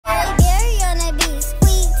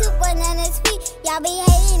Y'all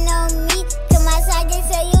be hating on me, cause my side is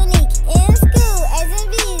so unique. In school, A's and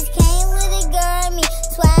B's, came with a girl me.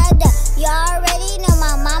 Swagged up, you already know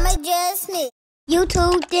my mama just snitched.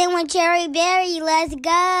 YouTube then with Cherry Berry, let's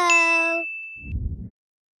go.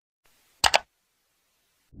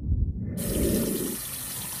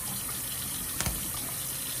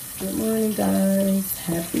 Good morning, guys.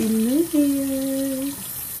 Happy New Year.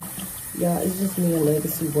 Y'all, it's just me and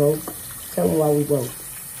Legacy woke. Tell them why we woke.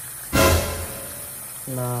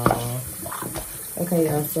 Nah. Okay,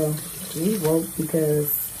 y'all, so we woke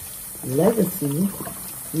because Legacy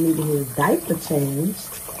needed his diaper changed.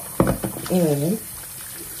 And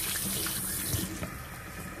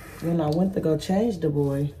when I went to go change the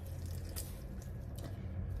boy,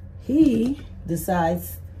 he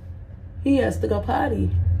decides he has to go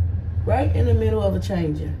potty right in the middle of a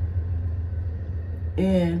changing.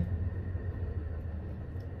 And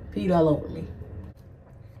peed all over me.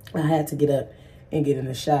 I had to get up and get in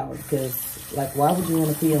the shower because, like, why would you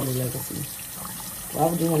want to pee on me, Legacy? Why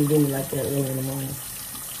would you want to do me like that early in the morning?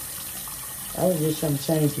 I was just trying to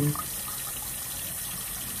change you.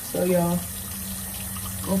 So, y'all,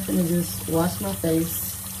 I'm finna just wash my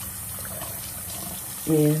face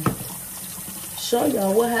and show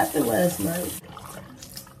y'all what happened last night.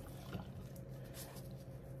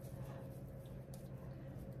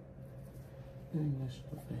 Let me wash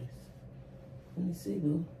my face. Let me see,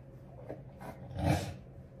 boo.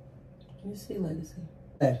 Let me see, Legacy.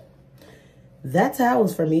 Okay. That towel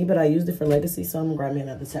was for me, but I used it for Legacy, so I'm gonna grab me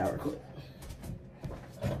another towel quick.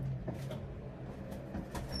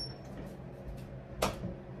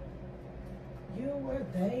 You were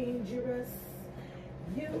dangerous.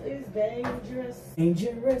 You is dangerous.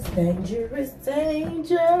 Dangerous, dangerous,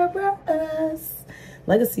 dangerous.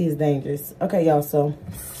 Legacy is dangerous. Okay, y'all, so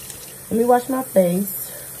let me wash my face.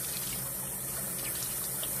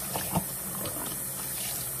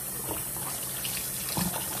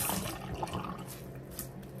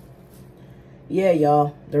 Yeah,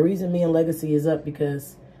 y'all, the reason me and Legacy is up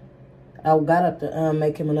because I got up to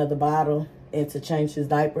make him another bottle and to change his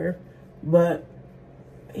diaper, but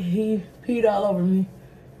he peed all over me.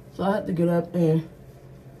 So I had to get up and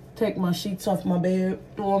take my sheets off my bed,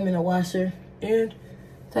 throw them in the washer, and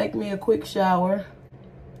take me a quick shower.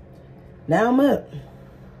 Now I'm up.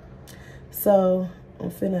 So I'm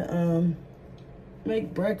finna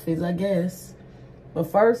make breakfast, I guess. But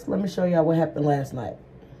first, let me show y'all what happened last night.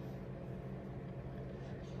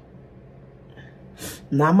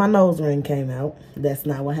 Not my nose ring came out. That's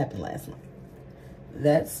not what happened last night.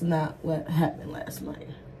 That's not what happened last night.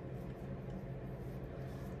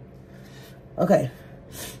 Okay.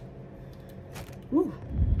 Woo.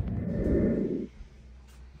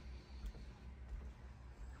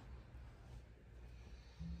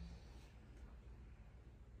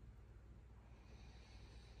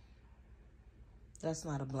 That's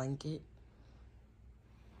not a blanket.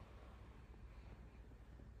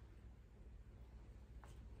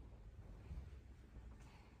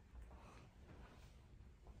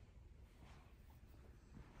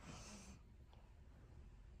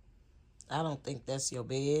 I don't think that's your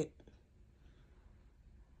bed.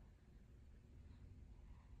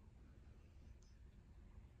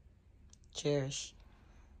 Cherish.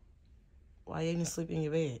 Why you even sleep in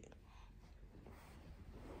your bed?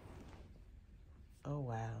 Oh,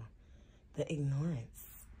 wow. The ignorance.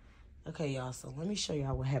 Okay, y'all, so let me show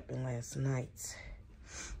y'all what happened last night.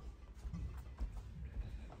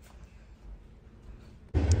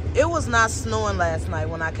 It was not snowing last night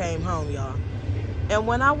when I came home, y'all. And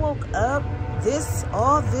when I woke up,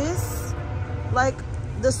 all this, like,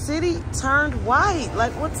 the city turned white.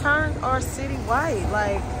 Like, what turned our city white?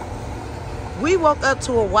 Like, we woke up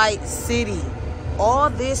to a white city. All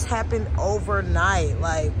this happened overnight.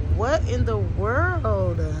 Like, what in the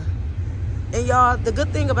world? And y'all, the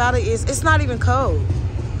good thing about it is it's not even cold.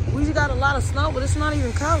 We got a lot of snow, but it's not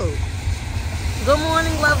even cold. Good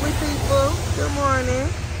morning, lovely people. Good morning.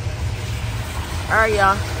 All right,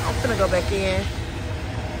 y'all, I'm finna go back in.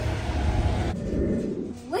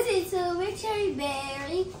 Cherry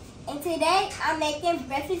Berry, and today I'm making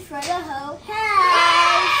breakfast for the whole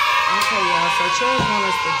house. Okay, y'all, so Cherry's want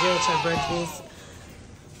us to judge her breakfast.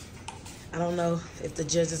 I don't know if the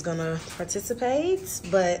judge is gonna participate,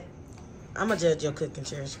 but I'm gonna judge your cooking,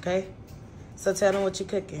 Cherish, okay? So tell them what you're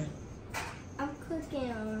cooking. I'm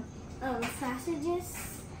cooking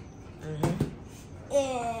sausages Mm-hmm.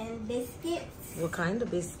 and biscuits. What kind of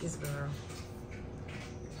biscuits, girl?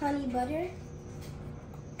 Honey butter.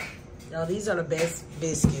 Yo, these are the best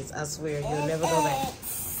biscuits. I swear, you'll never go back.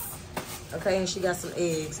 Okay, and she got some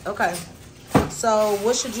eggs. Okay, so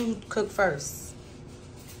what should you cook first?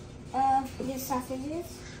 the sausages.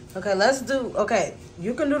 Okay, let's do. Okay,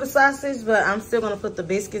 you can do the sausage, but I'm still gonna put the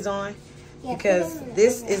biscuits on because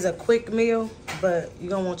this is a quick meal. But you're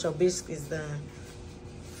gonna want your biscuits done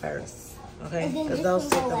first, okay? Because those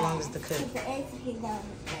take the longest to cook.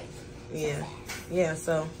 Yeah.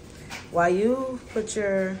 So while you put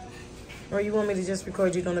your, or you want me to just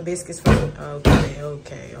record you doing the biscuits first?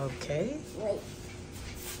 Okay. Wait.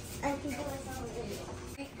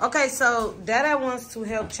 Okay, so Dada wants to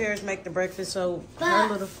help Cherish make the breakfast, so her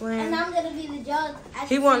little friend. And I'm gonna be the judge.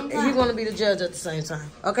 He want to be the judge at the same time.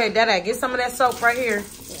 Okay, Dada, get some of that soap right here.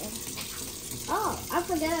 Yeah. Oh, I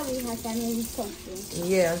forgot we had that maybe soap.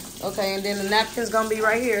 Yeah. Okay, and then the napkin's gonna be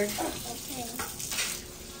right here. Okay.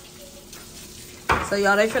 So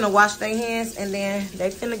y'all, they finna wash their hands and then they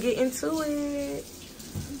finna get into it.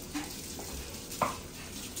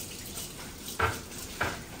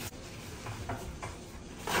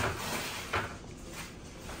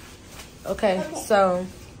 Okay, so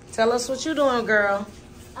tell us what you doing, girl.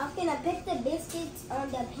 I'm gonna pick the biscuits on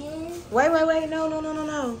the pan. Wait.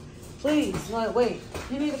 No. Please, wait.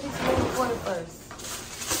 You need a piece of baby corn first.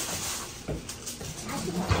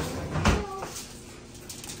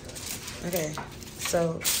 Okay,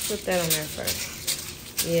 so put that on there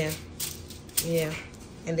first. Yeah.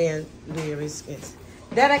 And then do your biscuits.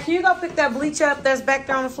 Dada, can you go pick that bleach up that's back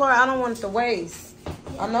there on the floor? I don't want it to waste.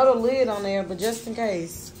 I know the lid on there, but just in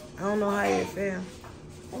case. I don't know how you feel.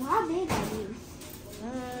 Well, how big are these?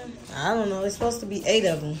 I don't know. It's supposed to be 8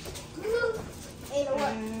 of them. 8 of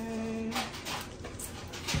what?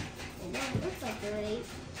 It don't look like they're 8.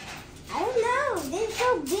 I don't know. They're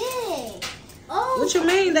so big. Oh. What you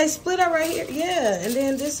mean? They split up right here. Yeah. And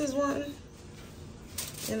then this is one.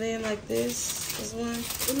 And then like this is one.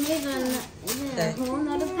 It made a whole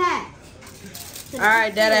nother pack. All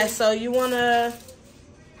right, Dada. So you wanna?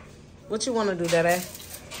 What you wanna do, Dada?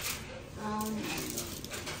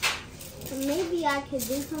 Maybe I could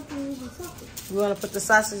do something with the sausage. You wanna put the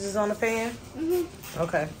sausages on the pan?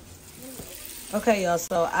 Okay. Okay, y'all.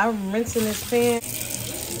 So I'm rinsing this pan.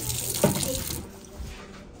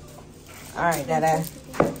 All right, Dada.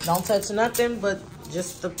 Don't touch nothing but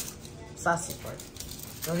just the sausage part.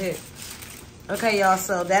 Go ahead. Okay, y'all.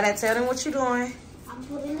 So Dada, tell them what you doing. I'm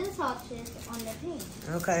putting the sausages on the pan.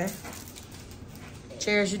 Okay.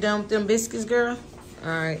 Cherish, you done with them biscuits, girl? All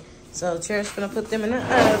right. So Cherish gonna put them in the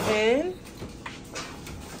oven.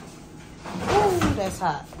 Ooh, that's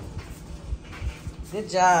hot. Good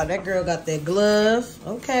job. That girl got that glove.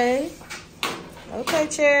 Okay. Okay,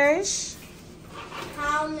 Cherish.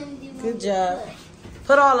 How many do you want? Good job.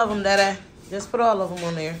 Put all of them, Dada. Just put all of them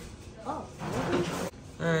on there. Oh.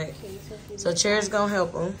 All right. So Cherish gonna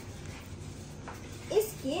help them.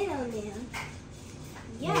 It's skin on them.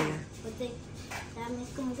 Yeah. But that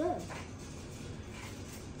makes them good.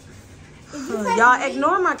 Y'all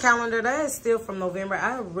ignore my calendar. That is still from November.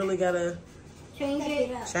 I really gotta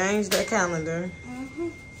change the calendar.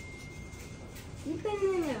 You been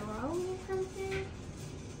in a row or something?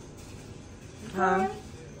 Huh?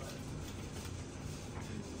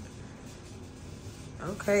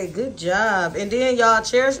 Okay, good job. And then y'all,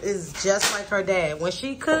 Cherish is just like her dad. When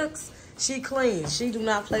she cooks, she cleans. She do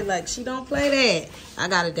not play like she don't play that. I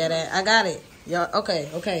got it, Dada. I got it. Y'all,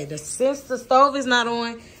 okay. Since the stove is not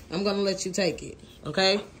on, I'm gonna let you take it,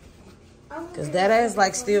 okay? Cause that is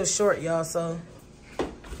like still short, y'all. So,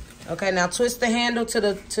 okay, now twist the handle to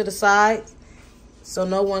the side, so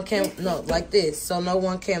no one can like this, so no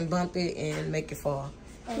one can bump it and make it fall.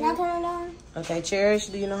 Can I turn it on? Okay, Cherish,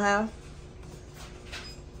 do you know how?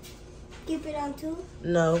 Keep it on 2?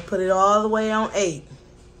 No, put it all the way on 8.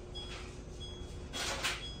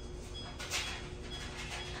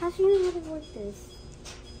 How do you really work this?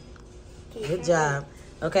 Good job.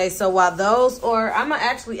 Okay, so while those, or I'm gonna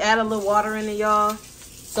actually add a little water in it, y'all,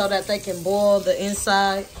 so that they can boil the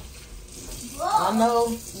inside. I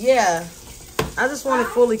know, yeah. I just want it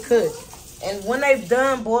fully cooked. And when they've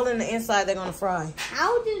done boiling the inside, they're gonna fry.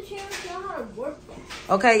 How do Cherry know how to work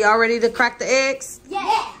that? Okay, y'all ready to crack the eggs?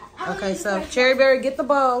 Yeah. Okay, so Cherry Berry, get the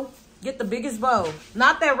bowl. Get the biggest bowl.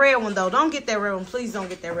 Not that red one, though. Don't get that red one. Please don't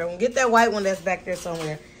get that red one. Get that white one that's back there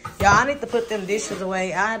somewhere. Y'all, I need to put them dishes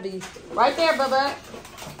away. I be right there, Bubba.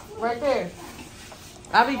 Right there.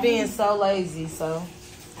 I be being so lazy, so.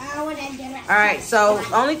 All right, so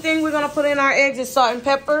only thing we're going to put in our eggs is salt and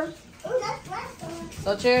pepper.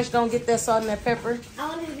 So Cherish gonna get that salt and that pepper.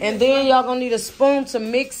 And then y'all gonna need a spoon to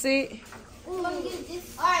mix it.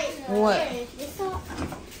 What?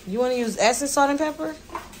 You wanna use essence salt and pepper?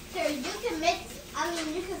 Sir, you can mix,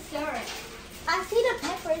 you can stir it. I see the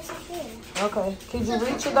pepper, it's okay. Okay, can you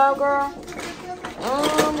reach it though, girl?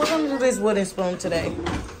 We're gonna do this wooden spoon today.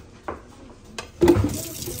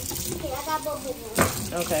 bubble.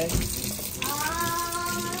 Okay. I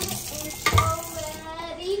am so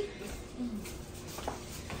ready.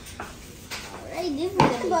 Alright, this is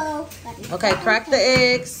the bowl. Okay, crack the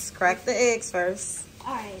eggs. Crack the eggs first.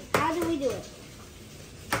 Alright, how do we do it?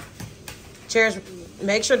 Cheers.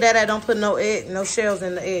 Make sure Dada don't put no shells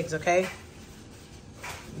in the eggs, okay?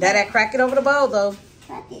 Dada, crack it over the bowl, though.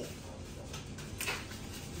 Crack it.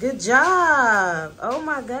 Good job. Oh,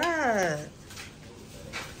 my God.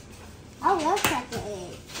 I love cracking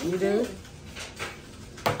eggs. You do?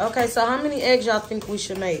 Okay, so how many eggs y'all think we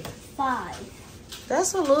should make? 5.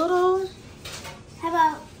 That's a little. How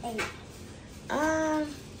about 8?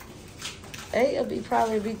 8 would be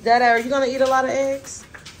probably. Dada, are you going to eat a lot of eggs?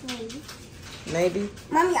 Maybe. Maybe.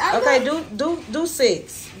 Mommy, Okay, do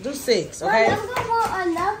 6. Do 6, okay? I'm gonna want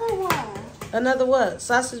another one. Another what?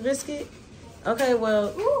 Sausage biscuit? Okay,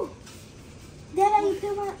 well. Ooh. Dad, you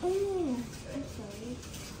put one in there. I'm sorry.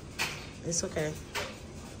 It's okay.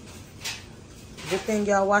 Good thing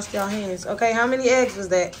y'all washed y'all hands. Okay, how many eggs was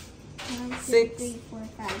that? 1, 2, 6. 3, 4,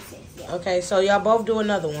 5, 6. Yeah. Okay, so y'all both do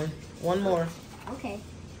another one. One more. Okay.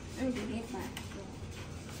 Let me get mine.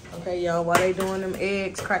 Okay, y'all, while they doing them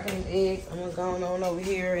eggs, cracking them eggs, I'm gonna go on over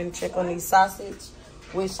here and check on these sausage,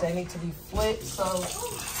 which they need to be flipped. So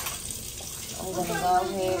I'm gonna go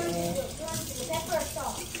ahead and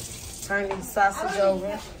turn these sausage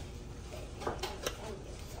over.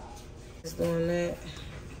 Just doing that.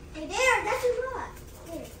 Hey, there, that's too hot.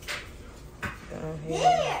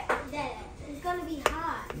 There, Dad, it's gonna be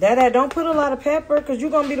hot. Dada, don't put a lot of pepper, because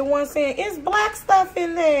you're gonna be the one saying, it's black stuff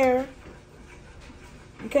in there.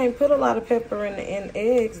 You can't put a lot of pepper in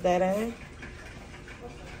eggs, Dada.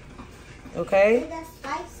 Okay? That's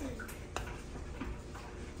spicy.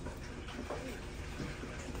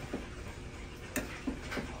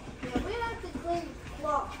 Yeah, we have to clean the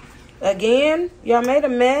cloth. Again? Y'all made a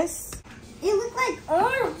mess? It looks like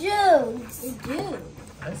orange juice. It do.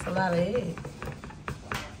 That's a lot of eggs.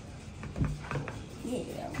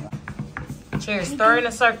 Yeah. Cheers. Stir in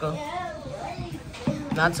a circle.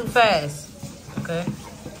 Not too fast. Okay.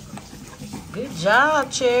 Good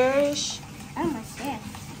job, Cherish. Oh my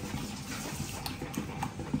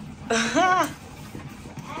God.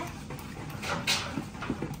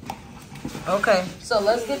 Okay, so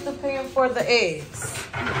let's get the pan for the eggs.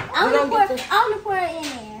 I want to pour it in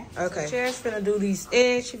there. Okay. Cherish finna do these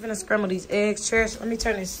eggs. She finna scramble these eggs. Cherish, let me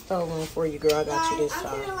turn this stove on for you, girl. I got you this I'm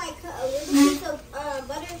time. gonna like cut a little piece of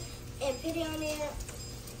butter and put it on there.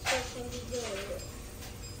 That's gonna be good.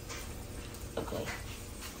 Okay.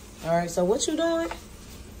 All right, so what you doing?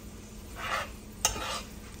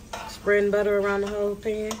 Spreading butter around the whole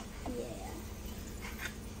pan? Yeah.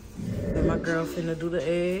 And my girl finna do the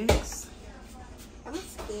eggs. I'm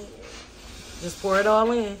scared. Just pour it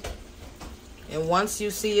all in. And once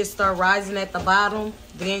you see it start rising at the bottom,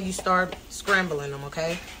 then you start scrambling them,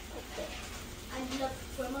 okay? I love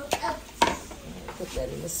scrambled up. Put that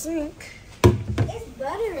in the sink. It's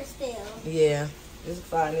butter still. Yeah, it's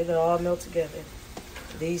fine. It'll all melt together.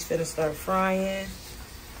 These finna start frying.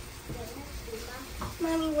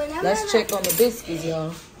 Mommy, Let's check on the biscuits,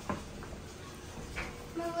 y'all.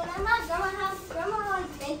 When I'm at grandma's house, grandma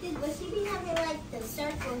always makes it, but she be having like the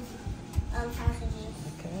circles sausages.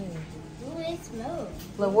 Okay. Ooh, it smells.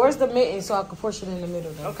 Look, where's the mitten so I can push it in the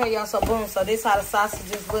middle though? Okay, y'all, so boom. So this how the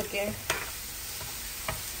sausage is looking.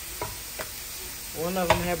 One of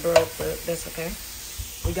them had broke, but that's okay.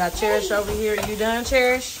 We got Cherish over here. You done,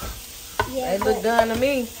 Cherish? Yeah. They look done to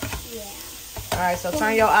me. Yeah. All right, so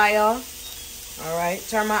turn your eye off. All right,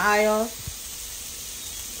 turn my eye off.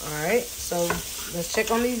 All right, so let's check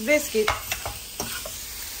on these biscuits.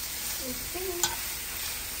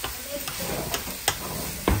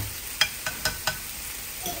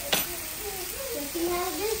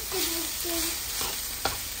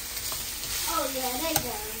 Oh yeah, they done.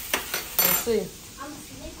 Let's see. I'm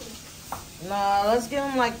sniffing. No, let's give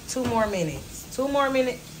them like 2 more minutes. 2 more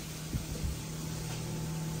minutes.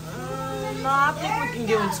 No, I think we can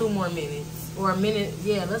give them 2 more minutes. Or a minute.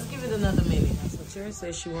 Yeah, let's give it another minute. So Cherry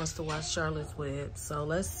says she wants to watch Charlotte's Web. So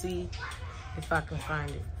let's see if I can find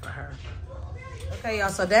it for her. Okay, y'all.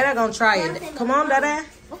 So Dada gonna try it. Come on, Dada.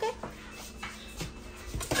 Okay.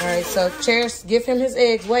 All right, so Cherish, give him his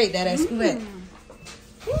eggs. Wait, Dada, scoot back.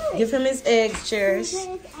 Give him his eggs, Cherish. These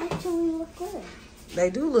eggs actually look good. They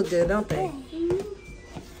do look good, don't they?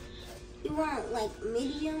 You want like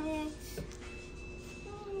medium eggs?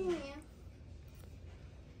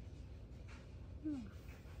 Yeah.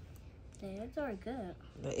 The eggs are good.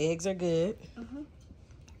 The eggs are good.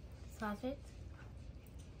 Sausage.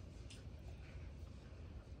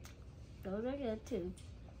 Those are good too.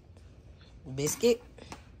 Biscuit.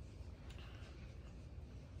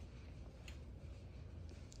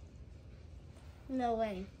 No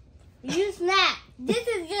way. You snapped. This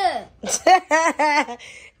is good.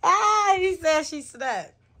 He said she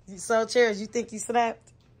snapped. So, Cherish, you think you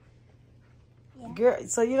snapped? Yeah. Girl,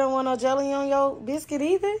 so you don't want no jelly on your biscuit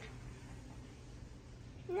either?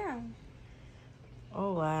 No.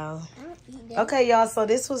 Oh, wow. I don't eat that. Okay, y'all, so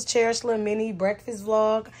this was Cherish little mini breakfast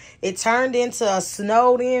vlog. It turned into a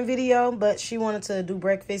snowed in video, but she wanted to do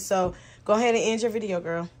breakfast, so go ahead and end your video,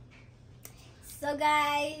 girl. So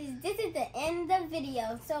guys, this is the end of the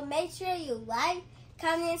video. So make sure you like,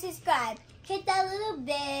 comment, and subscribe. Hit that little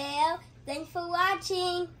bell. Thanks for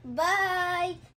watching. Bye.